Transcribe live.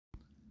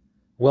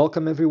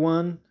Welcome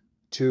everyone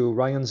to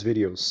Ryan's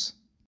videos.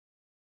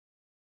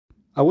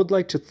 I would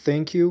like to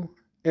thank you,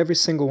 every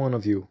single one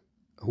of you,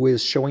 who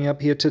is showing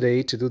up here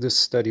today to do this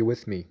study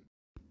with me.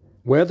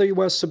 Whether you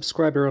are a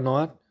subscriber or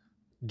not,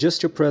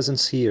 just your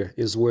presence here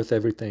is worth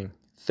everything.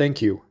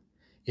 Thank you,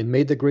 and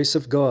may the grace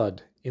of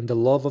God and the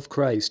love of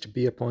Christ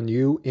be upon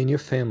you and your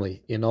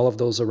family and all of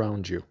those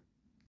around you.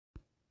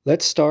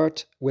 Let's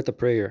start with a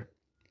prayer.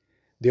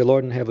 Dear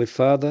Lord and Heavenly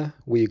Father,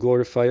 we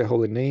glorify your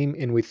holy name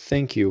and we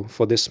thank you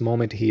for this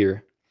moment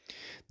here.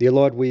 Dear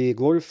Lord, we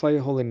glorify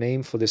your holy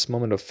name for this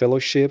moment of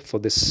fellowship, for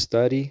this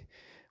study.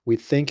 We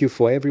thank you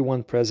for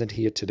everyone present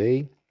here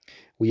today.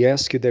 We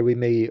ask you that we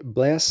may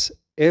bless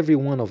every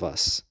one of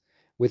us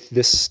with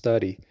this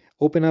study.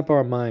 Open up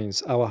our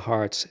minds, our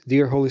hearts.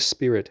 Dear Holy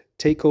Spirit,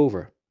 take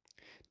over.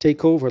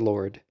 Take over,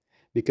 Lord,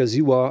 because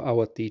you are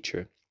our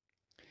teacher.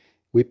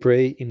 We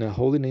pray in the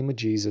holy name of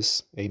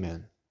Jesus.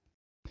 Amen.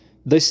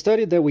 The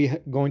study that we're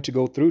going to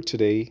go through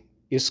today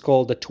is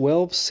called The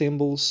 12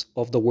 Symbols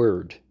of the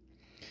Word.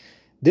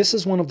 This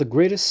is one of the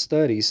greatest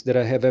studies that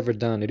I have ever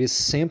done. It is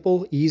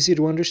simple, easy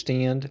to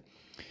understand.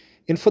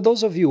 And for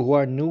those of you who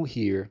are new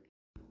here,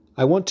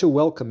 I want to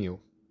welcome you.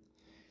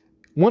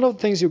 One of the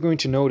things you're going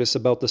to notice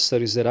about the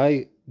studies that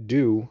I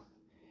do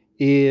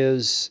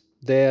is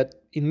that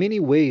in many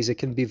ways it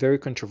can be very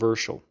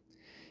controversial.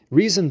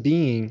 Reason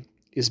being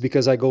is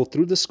because I go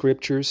through the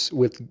scriptures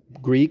with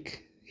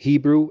Greek,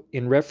 Hebrew,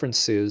 and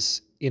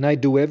references, and I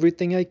do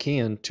everything I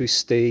can to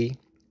stay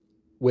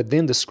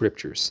within the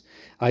scriptures.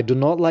 I do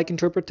not like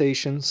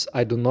interpretations.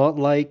 I do not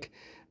like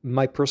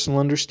my personal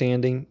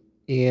understanding.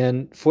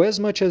 And for as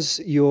much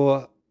as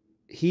you're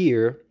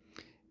here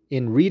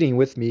in reading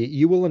with me,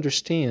 you will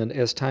understand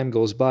as time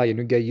goes by and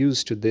you get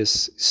used to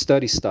this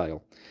study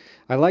style.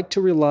 I like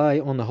to rely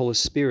on the Holy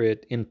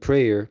Spirit in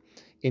prayer,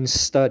 in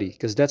study,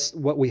 because that's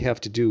what we have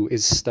to do,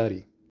 is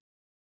study.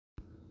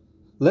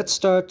 Let's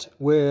start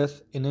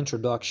with an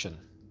introduction.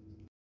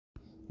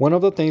 One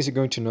of the things you're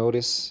going to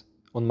notice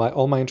on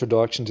all my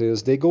introductions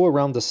is they go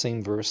around the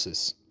same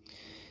verses.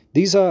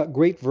 These are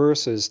great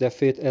verses that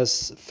fit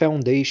as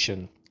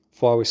foundation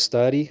for our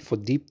study, for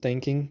deep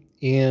thinking,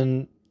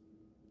 and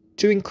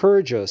to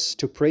encourage us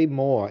to pray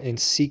more and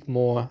seek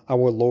more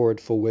our Lord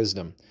for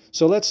wisdom.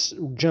 So let's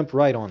jump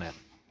right on it.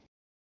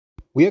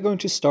 We are going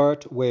to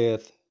start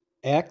with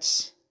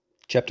Acts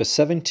chapter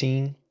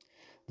 17,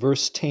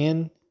 verse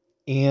 10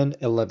 and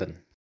 11.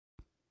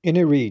 And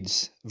it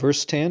reads,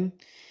 verse 10,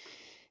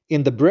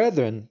 "And the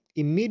brethren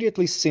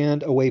immediately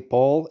sent away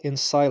Paul and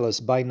Silas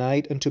by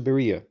night unto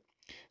Berea,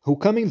 who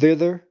coming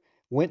thither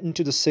went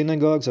into the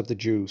synagogues of the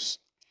Jews.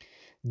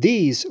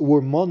 These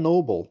were more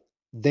noble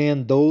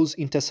than those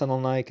in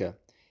Thessalonica,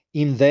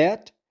 in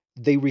that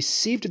they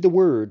received the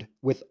word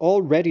with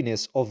all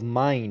readiness of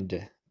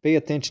mind." Pay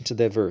attention to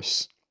that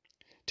verse,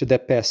 to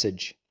that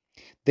passage.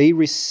 They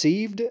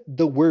received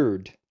the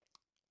word,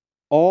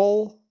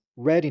 all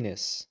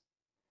readiness,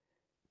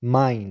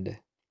 mind.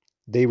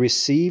 They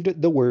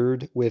received the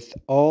word with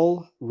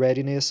all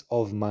readiness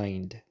of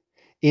mind,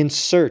 and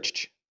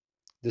searched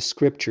the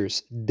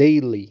scriptures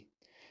daily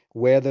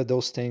whether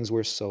those things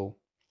were so.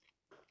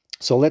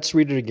 So let's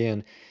read it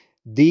again.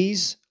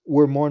 These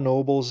were more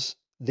nobles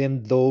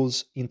than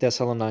those in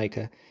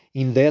Thessalonica,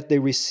 in that they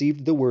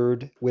received the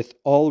word with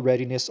all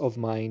readiness of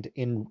mind,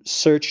 and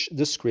searched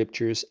the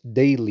scriptures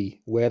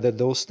daily whether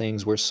those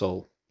things were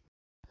so.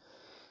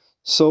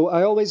 So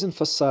I always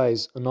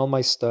emphasize in all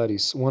my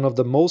studies, one of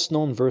the most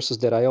known verses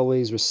that I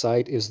always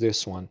recite is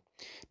this one,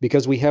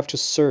 because we have to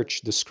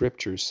search the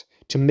scriptures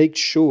to make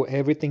sure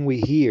everything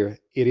we hear,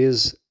 it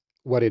is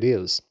what it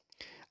is.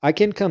 I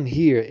can come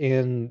here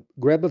and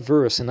grab a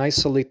verse and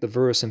isolate the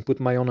verse and put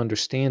my own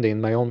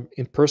understanding, my own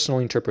personal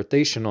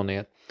interpretation on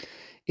it,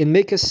 and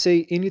make us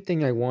say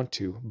anything I want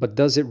to, but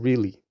does it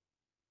really?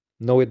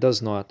 No, it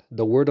does not.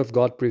 The Word of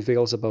God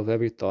prevails above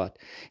every thought.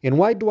 And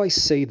why do I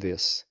say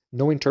this?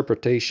 No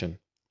interpretation.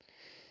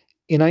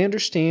 And I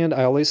understand,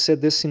 I always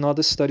said this in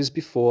other studies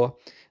before,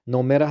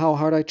 no matter how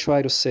hard I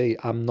try to say,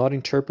 I'm not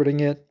interpreting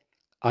it,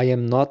 I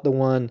am not the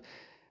one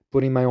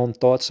putting my own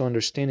thoughts or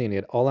understanding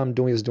it. All I'm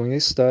doing is doing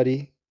a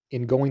study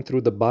and going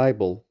through the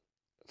Bible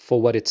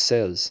for what it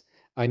says.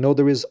 I know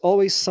there is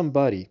always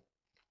somebody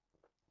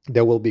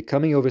that will be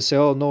coming over and say,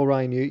 oh, no,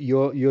 Ryan,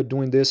 you're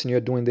doing this and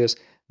you're doing this.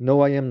 No,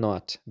 I am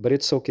not, but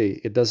it's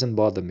okay. It doesn't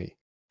bother me.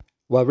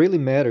 What really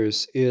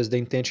matters is the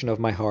intention of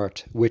my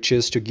heart, which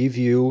is to give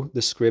you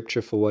the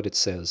scripture for what it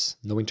says,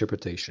 no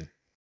interpretation.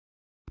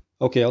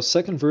 Okay, our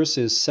second verse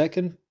is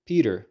 2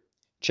 Peter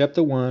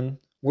chapter 1.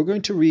 We're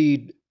going to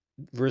read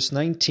verse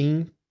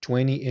 19,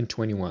 20, and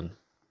 21.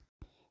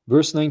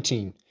 Verse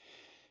 19,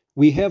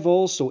 "We have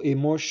also a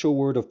more sure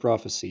word of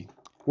prophecy,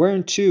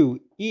 whereunto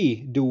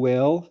ye do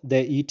well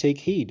that ye take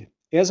heed,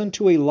 as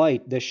unto a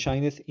light that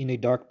shineth in a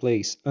dark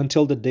place,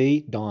 until the day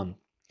dawn,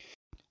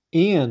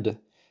 and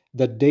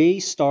the day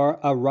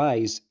star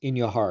arise in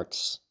your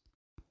hearts.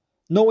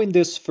 Knowing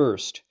this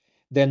first,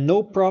 that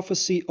no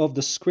prophecy of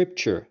the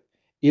Scripture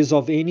is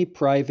of any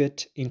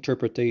private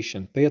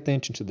interpretation." Pay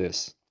attention to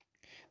this.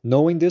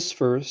 knowing this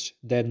first,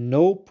 that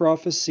no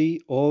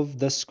prophecy of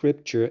the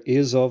Scripture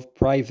is of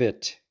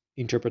private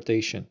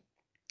interpretation.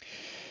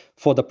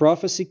 For the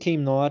prophecy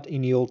came not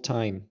in the old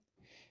time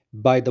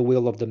by the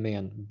will of the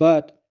man,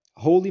 but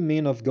holy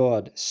men of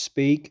God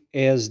spake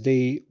as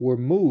they were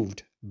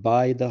moved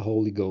by the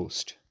Holy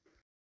Ghost.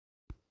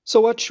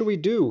 So what should we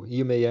do,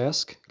 you may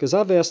ask? Because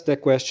I've asked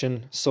that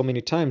question so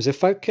many times.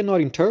 If I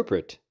cannot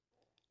interpret,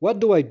 what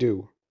do I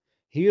do?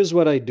 Here's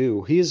what I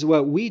do. Here's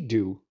what we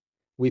do.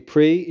 We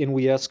pray and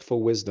we ask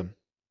for wisdom.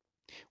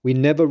 We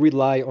never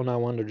rely on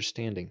our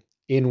understanding,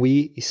 and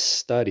we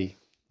study.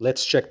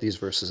 Let's check these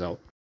verses out.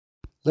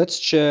 Let's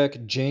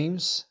check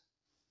James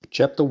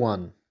chapter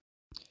 1.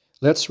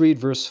 Let's read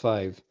verse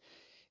 5.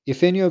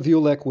 If any of you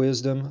lack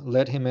wisdom,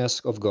 let him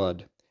ask of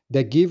God,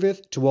 that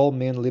giveth to all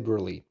men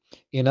liberally,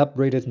 and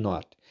upbraideth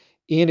not,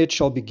 and it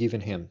shall be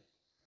given him.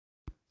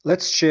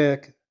 Let's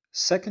check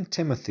 2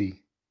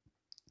 Timothy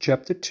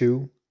chapter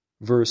 2,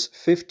 verse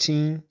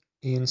 15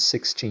 and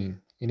 16.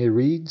 And it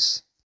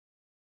reads,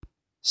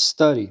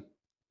 Study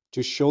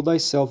to show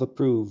thyself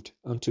approved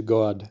unto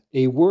God,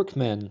 a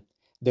workman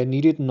that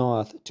needeth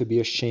not to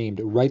be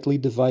ashamed, rightly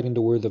dividing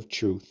the word of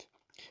truth.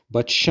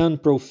 But shun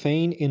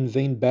profane and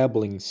vain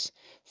babblings,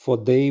 for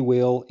they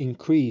will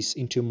increase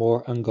into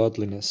more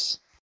ungodliness.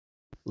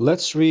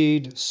 Let's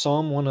read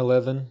Psalm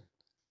 111,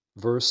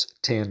 verse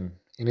 10.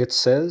 And it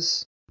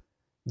says,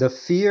 The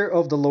fear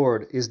of the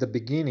Lord is the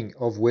beginning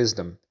of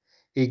wisdom.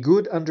 A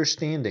good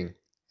understanding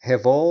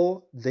have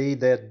all they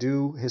that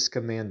do his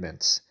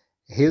commandments.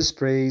 His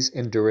praise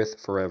endureth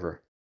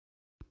forever.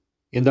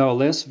 And our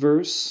last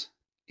verse,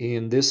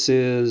 and this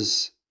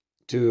is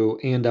to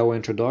end our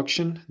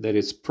introduction, that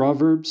is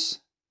Proverbs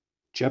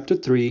chapter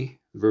 3,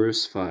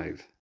 verse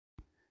 5.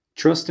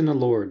 Trust in the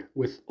Lord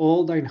with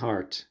all thine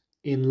heart,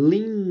 and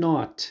lean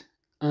not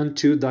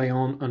unto thy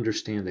own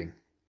understanding.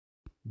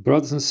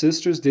 Brothers and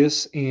sisters,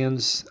 this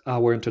ends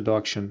our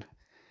introduction.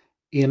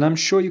 And I'm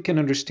sure you can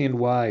understand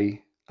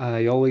why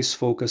I always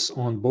focus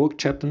on book,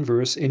 chapter, and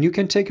verse. And you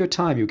can take your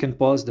time. You can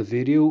pause the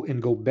video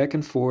and go back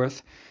and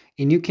forth.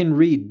 And you can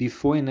read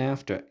before and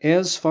after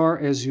as far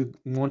as you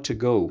want to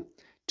go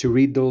to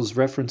read those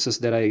references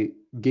that I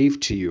gave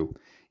to you.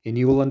 And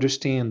you will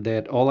understand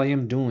that all I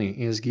am doing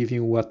is giving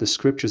you what the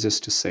scriptures is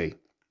to say,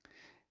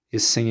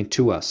 is saying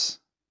to us.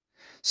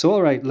 So,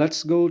 all right,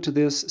 let's go to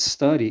this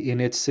study.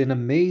 And it's an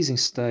amazing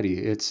study.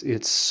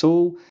 It's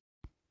so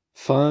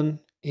fun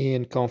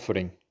and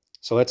comforting.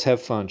 So let's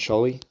have fun,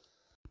 shall we?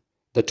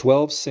 The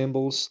 12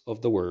 symbols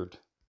of the word.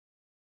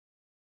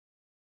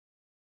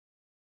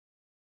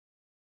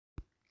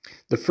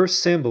 The first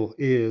symbol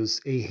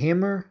is a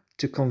hammer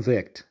to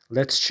convict.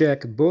 Let's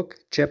check book,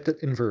 chapter,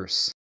 and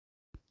verse.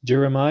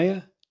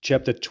 Jeremiah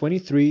chapter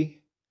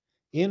 23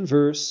 in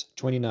verse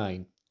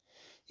 29.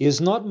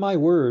 Is not my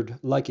word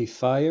like a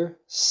fire,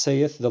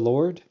 saith the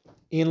Lord,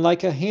 and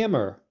like a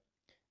hammer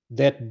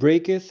that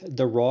breaketh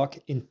the rock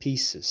in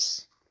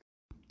pieces?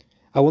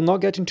 I will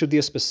not get into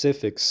the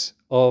specifics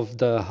of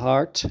the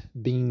heart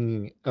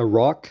being a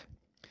rock,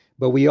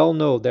 but we all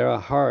know that our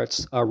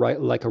hearts are right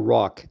like a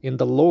rock, and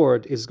the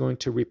Lord is going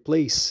to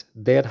replace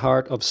that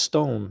heart of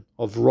stone,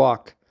 of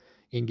rock,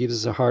 and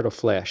gives us a heart of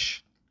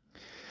flesh.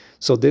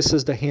 So this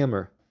is the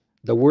hammer,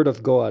 the word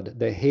of God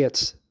that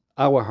hits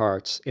our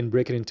hearts and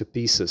break it into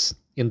pieces,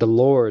 and the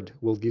Lord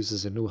will give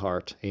us a new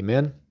heart.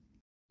 Amen?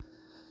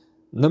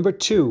 Number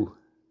 2,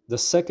 the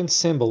second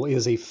symbol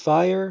is a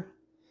fire,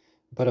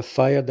 but a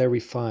fire that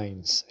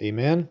refines.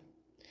 Amen?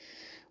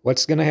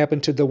 What's going to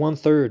happen to the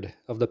 1/3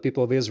 of the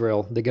people of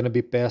Israel? They're going to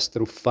be passed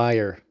through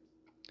fire.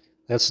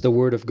 That's the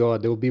word of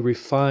God. They will be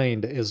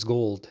refined as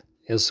gold,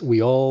 as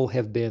we all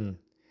have been,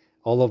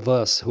 all of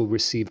us who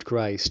received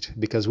Christ,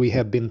 because we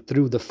have been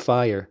through the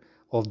fire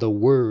of the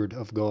word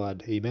of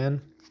God.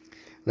 Amen?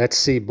 Let's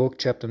see book,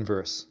 chapter, and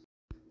verse.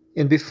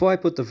 And before I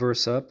put the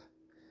verse up,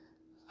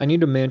 I need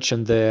to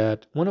mention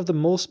that one of the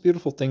most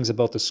beautiful things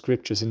about the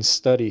scriptures and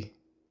study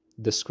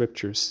the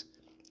scriptures,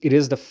 it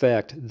is the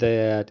fact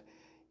that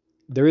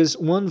there is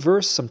one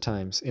verse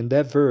sometimes, and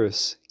that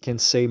verse can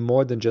say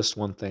more than just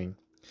one thing.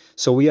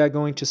 So we are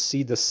going to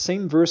see the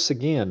same verse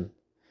again,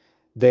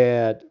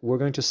 that we're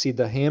going to see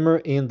the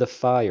hammer and the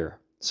fire.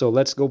 So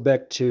let's go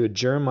back to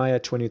Jeremiah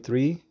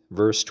 23,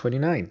 verse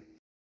 29.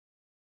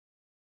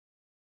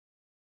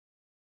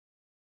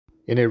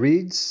 And it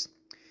reads,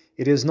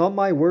 It is not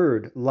my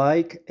word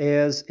like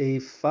as a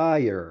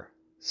fire,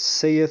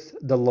 saith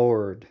the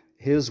Lord.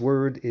 His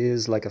word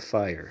is like a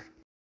fire.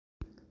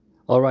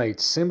 All right,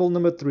 symbol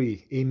number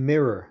 3, a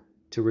mirror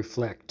to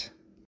reflect.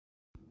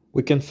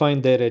 We can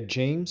find that at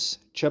James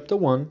chapter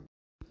 1.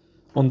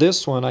 On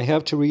this one, I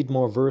have to read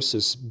more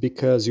verses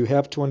because you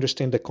have to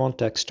understand the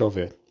context of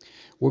it.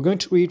 We're going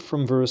to read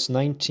from verse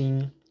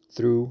 19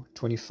 through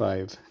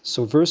 25.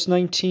 So verse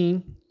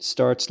 19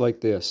 starts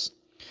like this.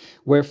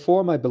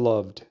 Wherefore, my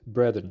beloved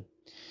brethren,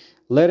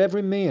 let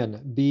every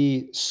man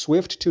be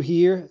swift to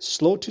hear,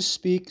 slow to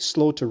speak,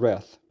 slow to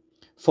wrath.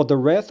 For the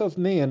wrath of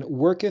man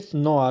worketh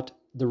not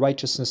the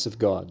righteousness of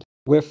God.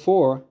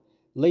 Wherefore,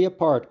 lay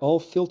apart all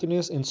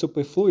filthiness and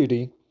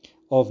superfluity,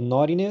 of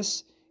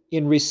naughtiness,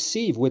 and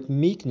receive with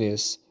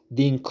meekness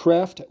the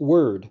encraft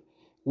word,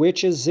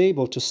 which is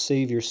able to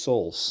save your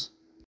souls.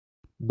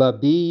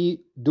 But be ye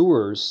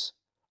doers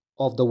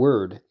of the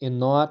word, and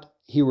not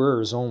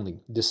hearers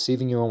only,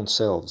 deceiving your own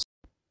selves.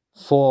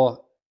 For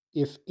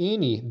if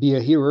any be a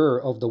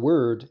hearer of the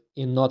word,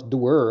 and not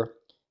doer,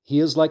 he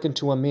is like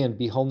unto a man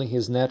beholding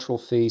his natural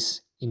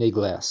face in a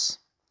glass.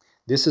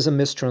 This is a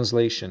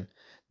mistranslation.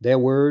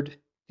 That word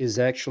is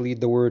actually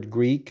the word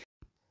Greek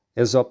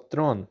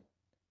esoptron,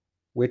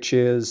 which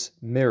is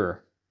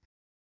mirror.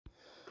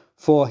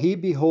 For he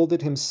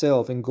beholdeth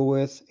himself and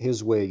goeth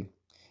his way,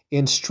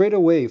 and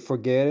straightway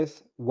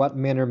forgetteth what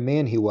manner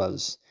man he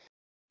was.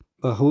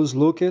 But whose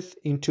looketh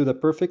into the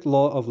perfect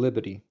law of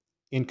liberty,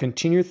 and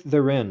continueth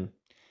therein,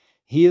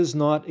 he is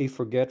not a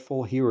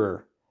forgetful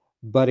hearer,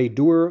 but a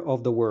doer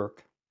of the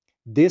work.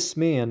 This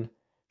man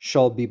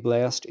shall be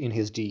blessed in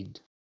his deed.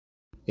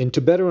 And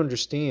to better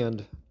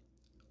understand,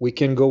 we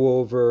can go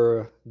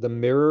over the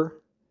mirror.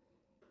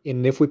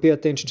 And if we pay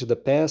attention to the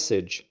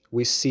passage,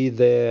 we see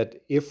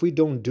that if we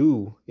don't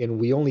do and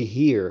we only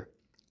hear,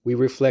 we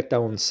reflect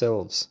our own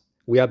selves.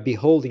 We are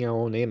beholding our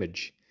own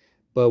image.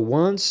 But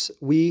once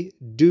we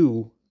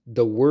do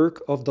the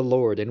work of the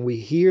Lord and we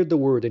hear the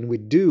word and we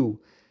do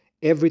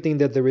everything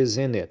that there is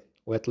in it,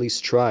 or at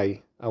least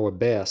try our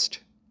best,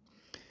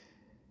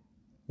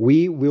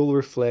 we will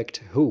reflect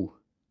who?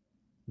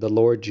 The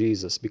Lord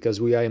Jesus, because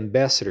we are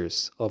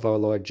ambassadors of our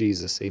Lord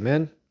Jesus.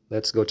 Amen?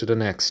 Let's go to the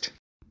next.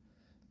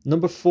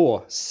 Number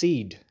 4,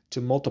 seed,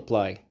 to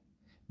multiply,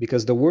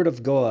 because the word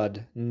of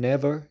God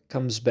never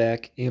comes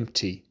back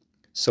empty.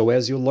 So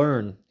as you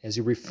learn, as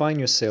you refine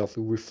yourself,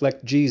 you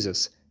reflect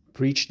Jesus,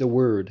 preach the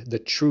word, the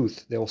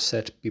truth that will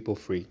set people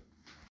free.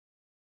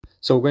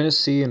 So we're going to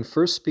see in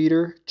 1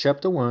 Peter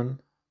chapter 1,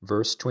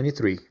 verse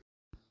 23.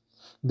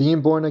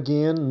 Being born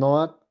again,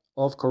 not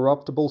of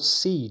corruptible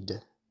seed,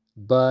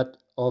 but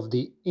of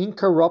the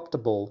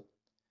incorruptible,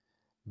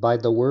 by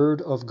the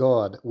word of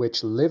God,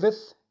 which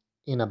liveth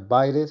and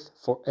abideth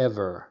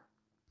forever.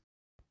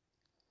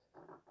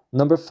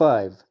 Number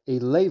 5, a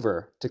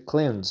laver to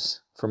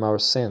cleanse from our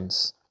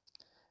sins.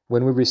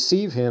 When we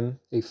receive him,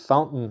 a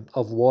fountain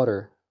of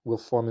water will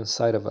form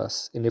inside of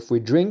us, and if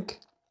we drink,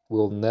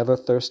 we'll never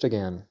thirst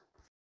again.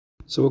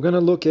 So we're going to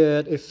look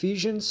at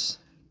Ephesians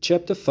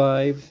chapter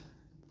 5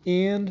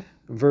 and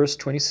verse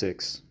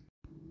 26.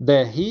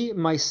 That he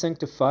might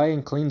sanctify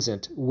and cleanse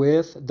it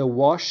with the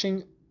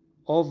washing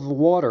of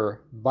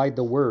water by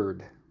the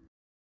word.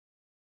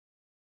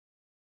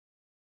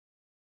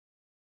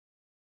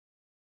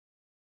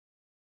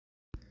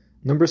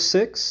 Number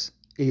 6,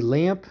 a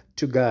lamp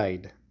to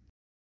guide.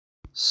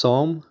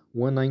 Psalm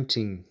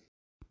 119.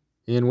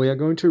 And we are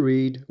going to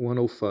read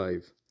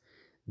 105.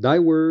 Thy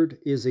word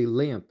is a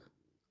lamp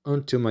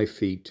unto my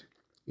feet,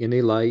 and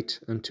a light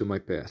unto my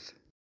path.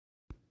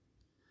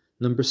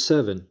 Number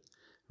 7,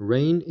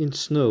 rain and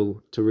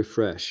snow to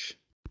refresh.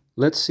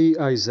 Let's see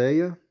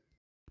Isaiah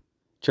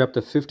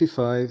chapter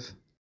 55,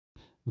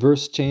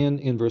 verse 10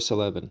 and verse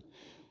 11.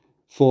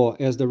 For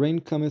as the rain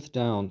cometh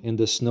down and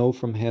the snow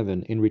from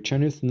heaven, and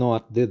returneth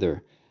not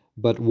thither,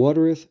 but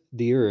watereth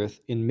the earth,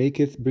 and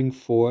maketh bring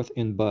forth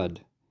and bud,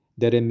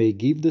 that it may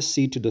give the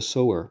seed to the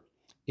sower,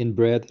 and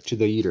bread to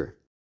the eater.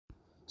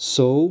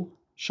 So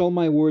shall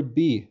my word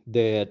be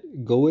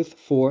that goeth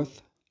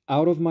forth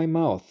out of my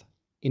mouth,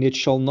 and it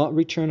shall not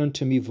return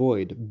unto me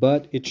void,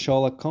 but it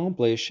shall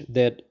accomplish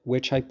that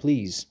which I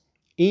please,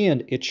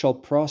 and it shall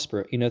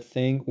prosper in a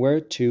thing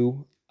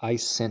whereto I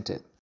sent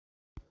it.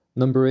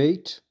 Number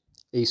 8,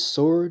 a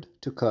sword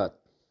to cut.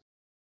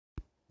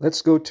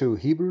 Let's go to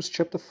Hebrews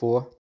chapter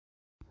 4,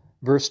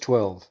 verse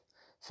 12.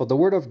 For the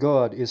word of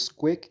God is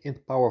quick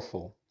and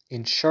powerful,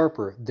 and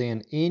sharper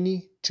than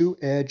any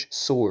two-edged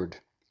sword,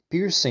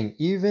 piercing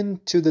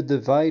even to the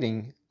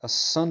dividing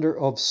asunder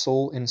of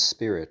soul and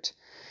spirit,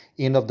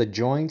 and of the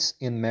joints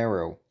and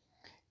marrow,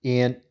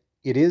 and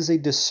it is a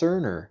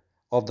discerner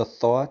of the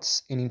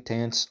thoughts and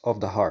intents of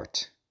the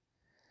heart.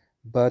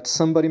 But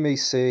somebody may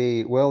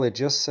say, well, it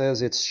just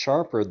says it's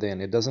sharper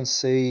than. It doesn't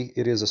say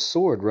it is a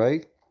sword,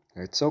 right?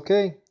 It's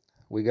okay.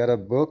 We got a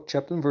book,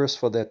 chapter and verse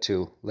for that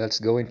too. Let's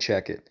go and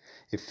check it.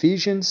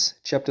 Ephesians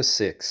chapter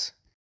 6,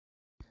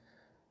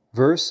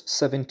 verse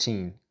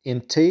 17.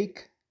 And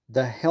take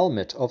the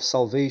helmet of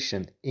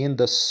salvation and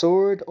the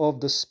sword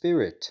of the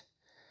Spirit,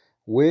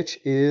 which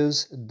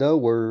is the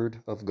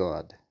word of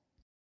God.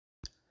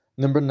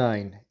 Number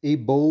 9, a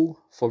bow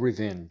for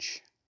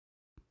revenge.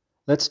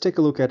 Let's take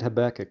a look at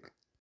Habakkuk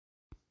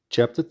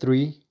chapter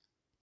 3,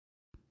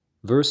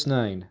 verse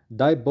 9.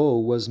 Thy bow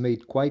was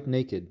made quite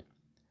naked,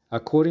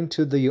 according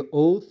to the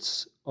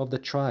oaths of the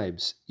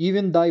tribes,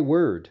 even thy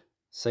word,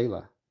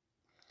 Selah.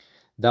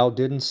 Thou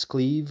didst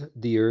cleave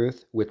the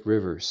earth with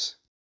rivers.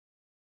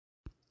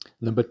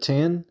 Number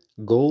 10,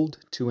 gold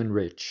to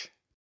enrich.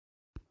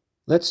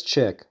 Let's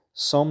check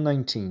Psalm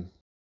 19,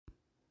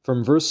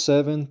 from verse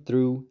 7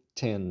 through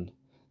 10.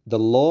 The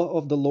law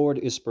of the Lord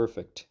is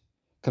perfect,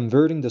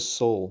 converting the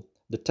soul.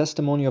 The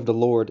testimony of the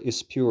Lord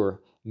is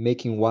pure,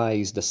 making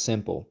wise the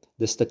simple.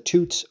 The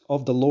statutes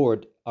of the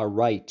Lord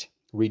aright,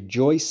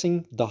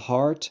 rejoicing the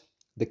heart.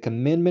 The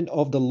commandment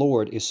of the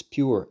Lord is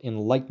pure,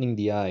 enlightening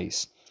the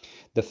eyes.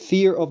 The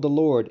fear of the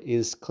Lord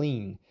is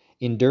clean,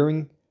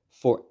 enduring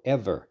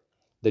forever.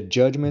 The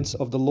judgments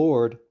of the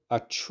Lord are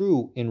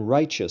true and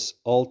righteous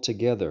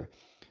altogether.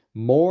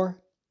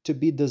 More to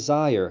be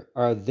desired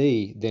are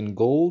they than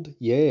gold,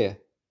 yea,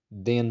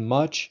 than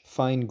much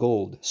fine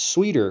gold,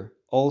 sweeter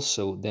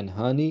also than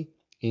honey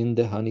in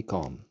the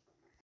honeycomb.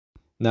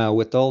 Now,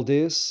 with all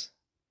this,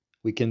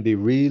 we can be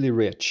really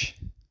rich,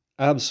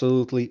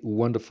 absolutely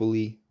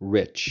wonderfully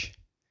rich,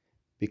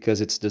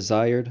 because it's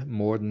desired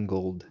more than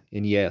gold.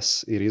 And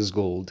yes, it is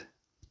gold.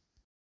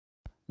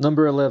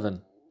 Number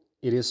 11,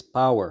 it is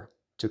power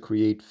to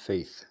create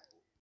faith.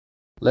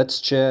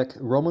 Let's check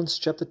Romans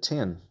chapter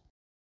 10,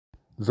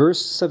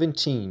 verse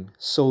 17.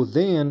 So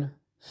then,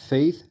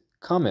 faith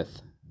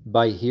cometh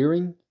by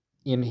hearing,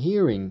 and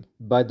hearing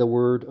by the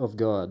word of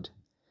God.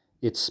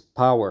 It's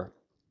power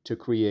to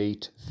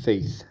create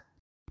faith.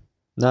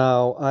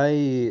 Now,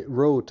 I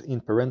wrote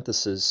in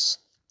parentheses,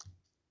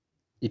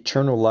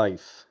 eternal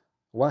life.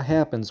 What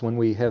happens when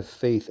we have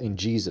faith in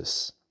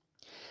Jesus?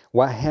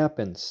 What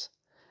happens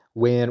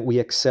when we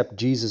accept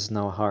Jesus in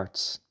our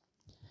hearts?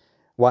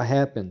 What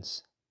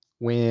happens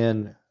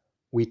when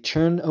we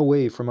turn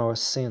away from our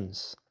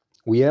sins?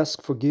 We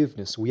ask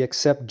forgiveness, we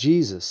accept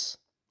Jesus,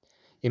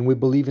 and we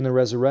believe in the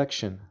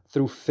resurrection.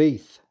 Through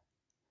faith,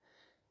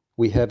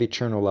 we have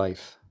eternal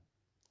life.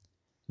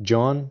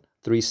 John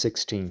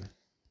 3:16.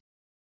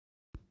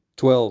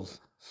 12.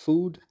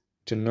 Food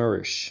to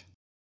nourish.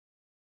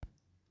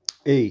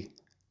 A.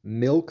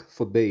 Milk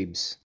for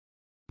babes.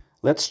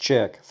 Let's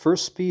check 1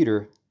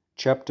 Peter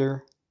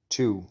chapter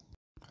 2.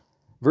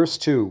 Verse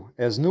 2.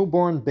 As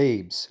newborn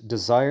babes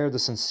desire the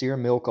sincere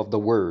milk of the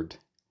word,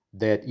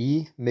 that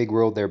ye may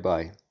grow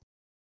thereby.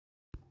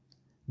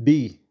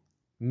 B.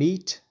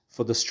 Meat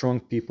for the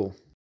strong people.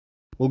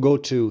 We'll go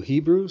to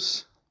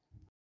Hebrews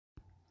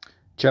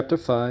chapter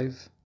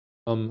 5,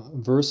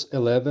 verse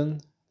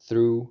 11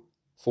 through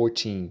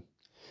 14.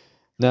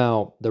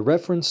 Now, the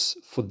reference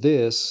for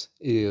this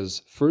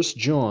is 1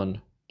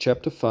 John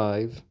chapter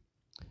 5,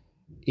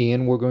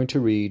 and we're going to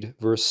read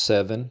verse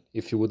 7,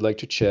 if you would like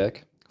to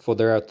check. For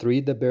there are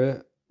three that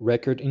bear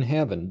record in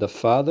heaven, the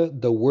Father,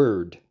 the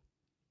Word,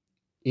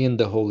 and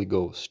the Holy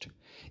Ghost.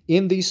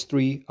 In these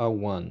three are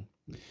one.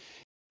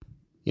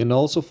 And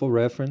also for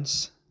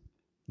reference,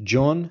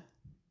 John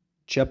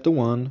chapter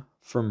 1,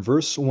 from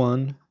verse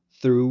 1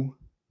 through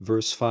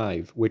verse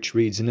 5, which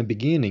reads, In the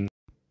beginning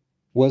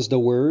was the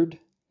Word,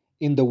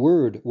 and the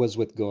Word was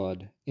with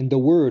God, and the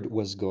Word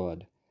was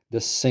God.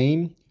 The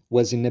same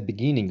was in the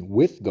beginning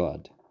with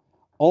God.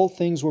 All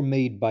things were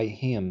made by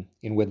him,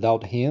 and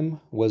without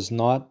him was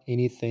not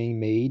anything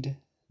made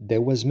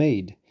that was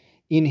made.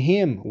 In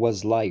him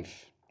was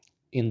life,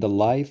 and the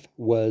life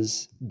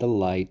was the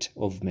light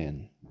of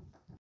men.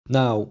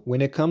 Now,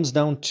 when it comes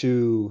down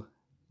to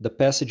the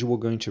passage we're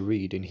going to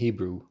read in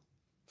Hebrew,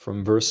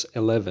 from verse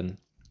 11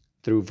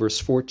 through verse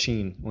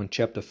 14 on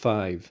chapter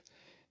 5,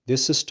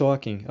 this is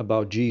talking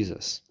about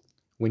Jesus.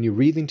 When you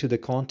read into the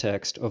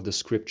context of the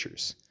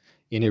scriptures,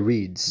 and it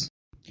reads,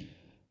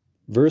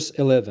 verse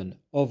 11,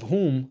 of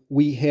whom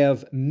we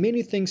have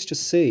many things to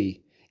say,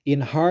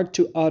 and hard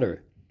to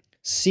utter,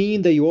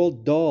 seeing that you are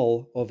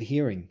dull of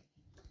hearing.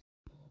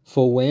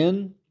 For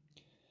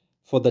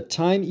the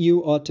time you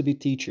ought to be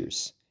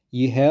teachers,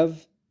 ye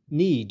have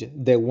need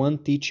that one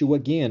teach you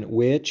again,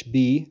 which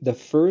be the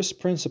first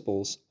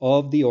principles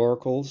of the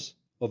oracles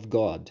of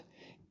God,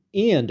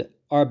 and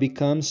are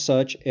become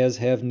such as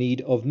have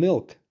need of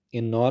milk,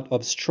 and not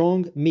of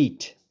strong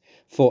meat.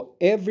 For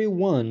every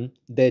one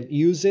that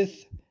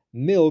useth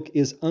milk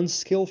is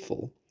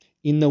unskillful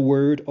in the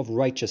word of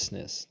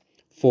righteousness,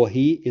 for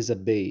he is a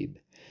babe.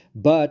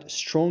 But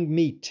strong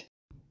meat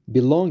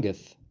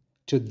belongeth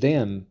to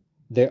them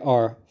that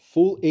are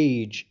full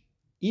age,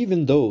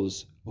 even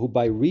those who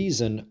by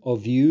reason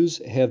of use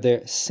have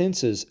their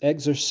senses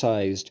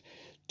exercised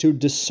to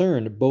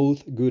discern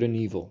both good and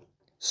evil.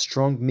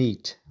 Strong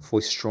meat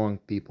for strong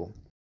people.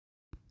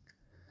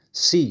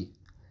 C.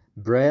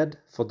 Bread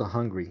for the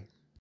hungry.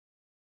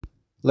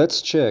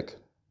 Let's check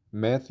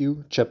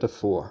Matthew chapter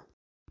 4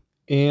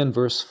 and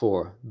verse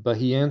 4. But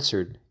he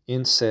answered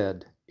and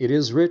said, It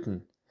is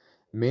written,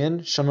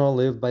 Man shall not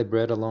live by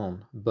bread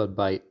alone, but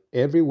by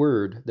every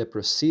word that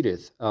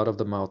proceedeth out of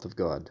the mouth of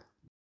God.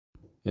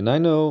 And I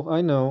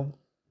know,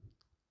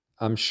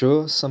 I'm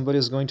sure somebody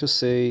is going to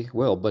say,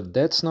 well, but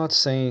that's not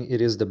saying it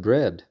is the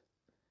bread.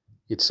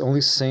 It's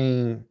only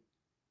saying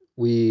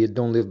we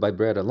don't live by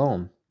bread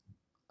alone.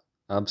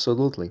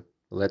 Absolutely.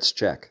 Let's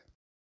check.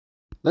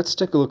 Let's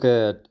take a look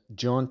at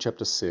John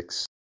chapter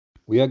 6.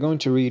 We are going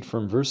to read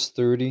from verse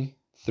 30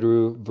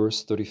 through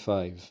verse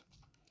 35.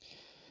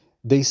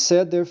 They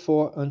said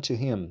therefore unto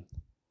him,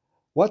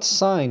 What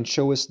sign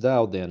showest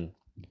thou then,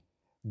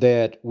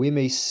 that we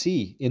may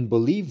see and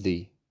believe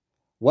thee?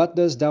 What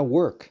dost thou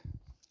work?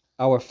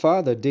 Our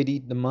father did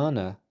eat the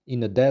manna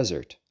in the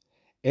desert.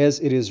 As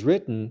it is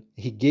written,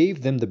 he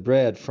gave them the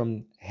bread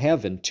from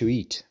heaven to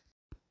eat.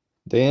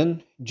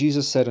 Then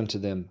Jesus said unto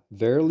them,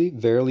 Verily,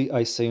 verily,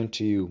 I say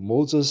unto you,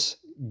 Moses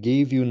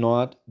gave you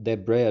not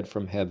that bread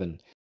from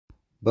heaven,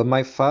 but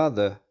my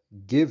Father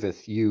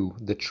giveth you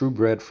the true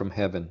bread from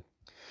heaven.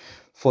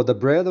 For the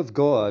bread of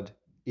God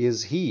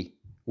is he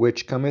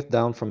which cometh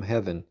down from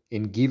heaven,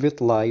 and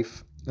giveth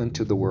life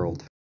unto the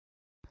world.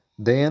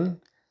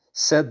 Then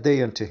said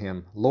they unto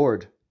him,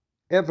 Lord,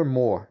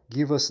 evermore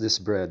give us this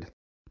bread.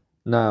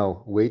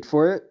 Now, wait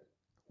for it,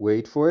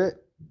 wait for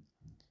it.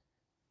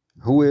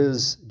 Who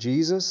is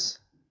Jesus?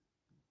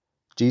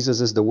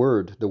 Jesus is the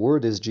Word. The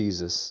Word is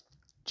Jesus.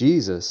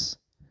 Jesus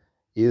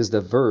is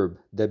the Verb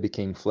that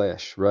became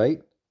flesh,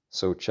 right?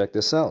 So check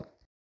this out.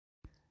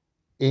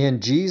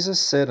 And Jesus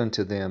said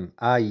unto them,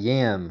 I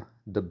am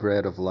the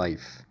bread of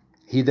life.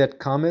 He that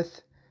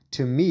cometh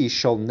to me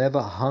shall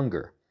never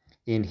hunger,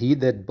 and he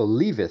that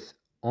believeth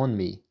on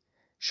me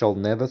shall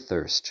never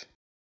thirst.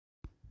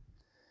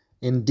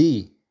 And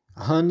D,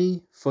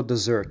 honey for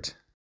dessert.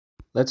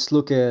 Let's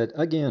look at,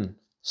 again,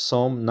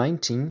 Psalm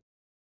 19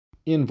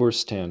 in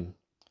verse 10.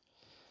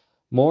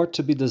 More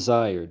to be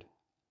desired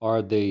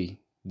are they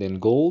than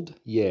gold,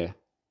 yea,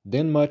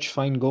 than much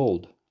fine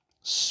gold,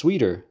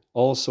 sweeter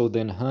also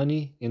than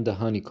honey in the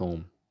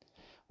honeycomb.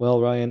 Well,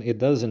 Ryan, it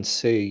doesn't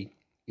say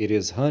it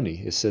is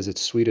honey. It says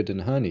it's sweeter than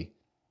honey.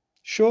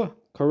 Sure,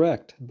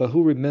 correct. But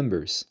who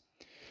remembers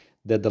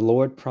that the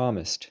Lord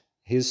promised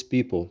his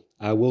people,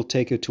 I will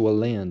take you to a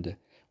land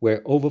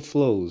where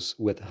overflows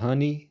with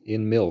honey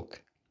and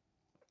milk.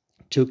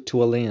 Took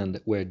to a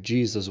land where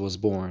Jesus was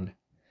born.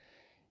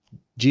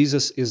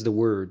 Jesus is the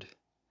Word.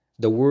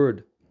 The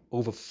Word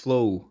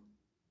overflow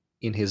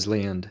in his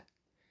land.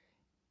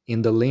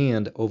 In the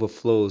land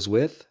overflows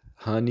with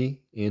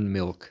honey and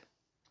milk.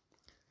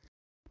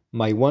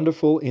 My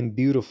wonderful and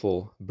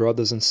beautiful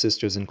brothers and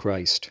sisters in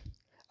Christ,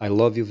 I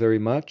love you very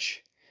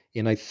much,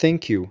 and I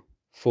thank you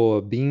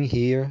for being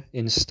here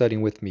and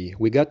studying with me.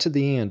 We got to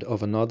the end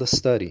of another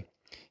study,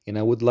 and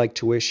I would like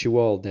to wish you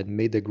all that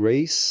may the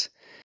grace,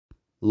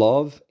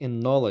 love,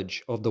 and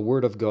knowledge of the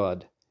Word of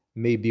God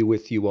may be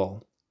with you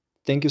all.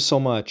 Thank you so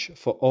much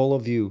for all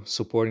of you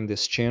supporting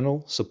this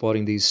channel,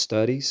 supporting these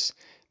studies,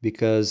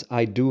 because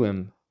I do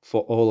them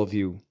for all of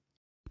you.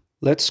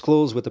 Let's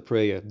close with a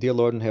prayer. Dear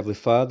Lord and Heavenly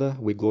Father,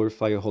 we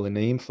glorify your holy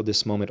name for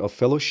this moment of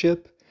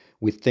fellowship.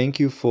 We thank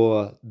you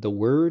for the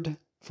word,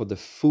 for the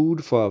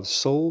food for our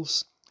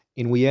souls.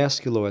 And we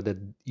ask you, Lord, that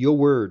your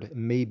word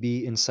may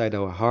be inside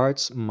our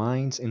hearts,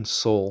 minds, and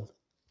soul.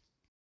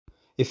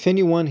 If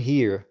anyone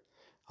here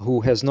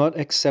who has not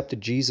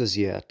accepted Jesus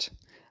yet,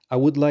 I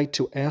would like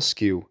to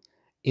ask you,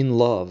 in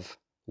love,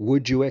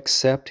 would you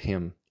accept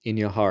him in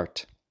your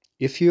heart?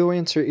 If your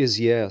answer is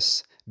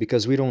yes,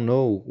 because we don't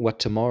know what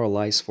tomorrow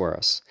lies for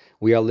us.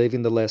 We are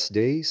living the last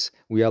days,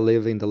 we are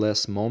living the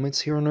last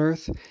moments here on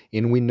earth,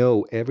 and we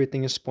know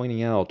everything is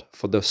pointing out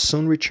for the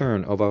soon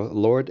return of our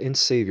Lord and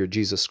Savior,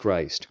 Jesus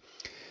Christ.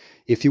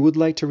 If you would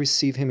like to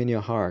receive him in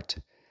your heart,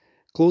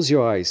 close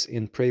your eyes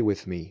and pray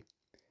with me.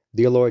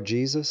 Dear Lord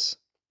Jesus,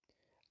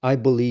 I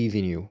believe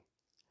in you.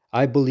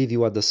 I believe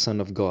you are the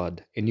Son of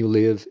God, and you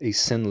live a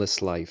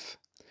sinless life.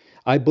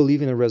 I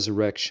believe in a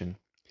resurrection.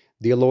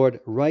 Dear Lord,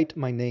 write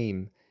my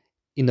name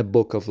in the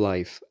book of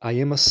life. I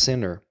am a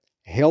sinner.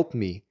 Help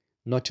me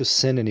not to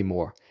sin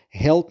anymore.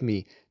 Help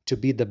me to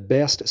be the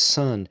best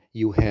son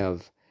you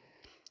have.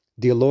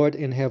 Dear Lord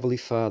and Heavenly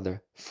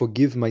Father,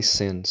 forgive my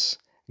sins.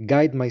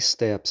 Guide my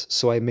steps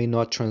so I may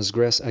not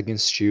transgress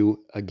against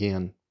you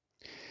again.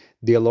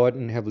 Dear Lord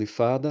and Heavenly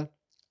Father,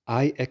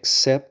 I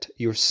accept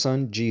your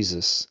Son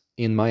Jesus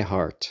in my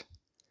heart.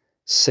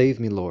 Save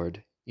me,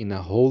 Lord, in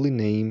the holy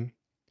name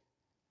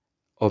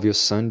of your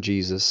Son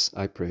Jesus,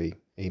 I pray.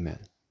 Amen.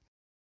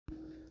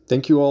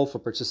 Thank you all for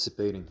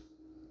participating.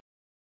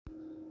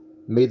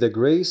 May the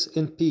grace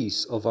and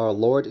peace of our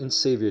Lord and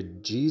Savior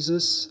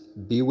Jesus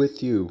be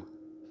with you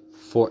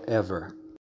forever.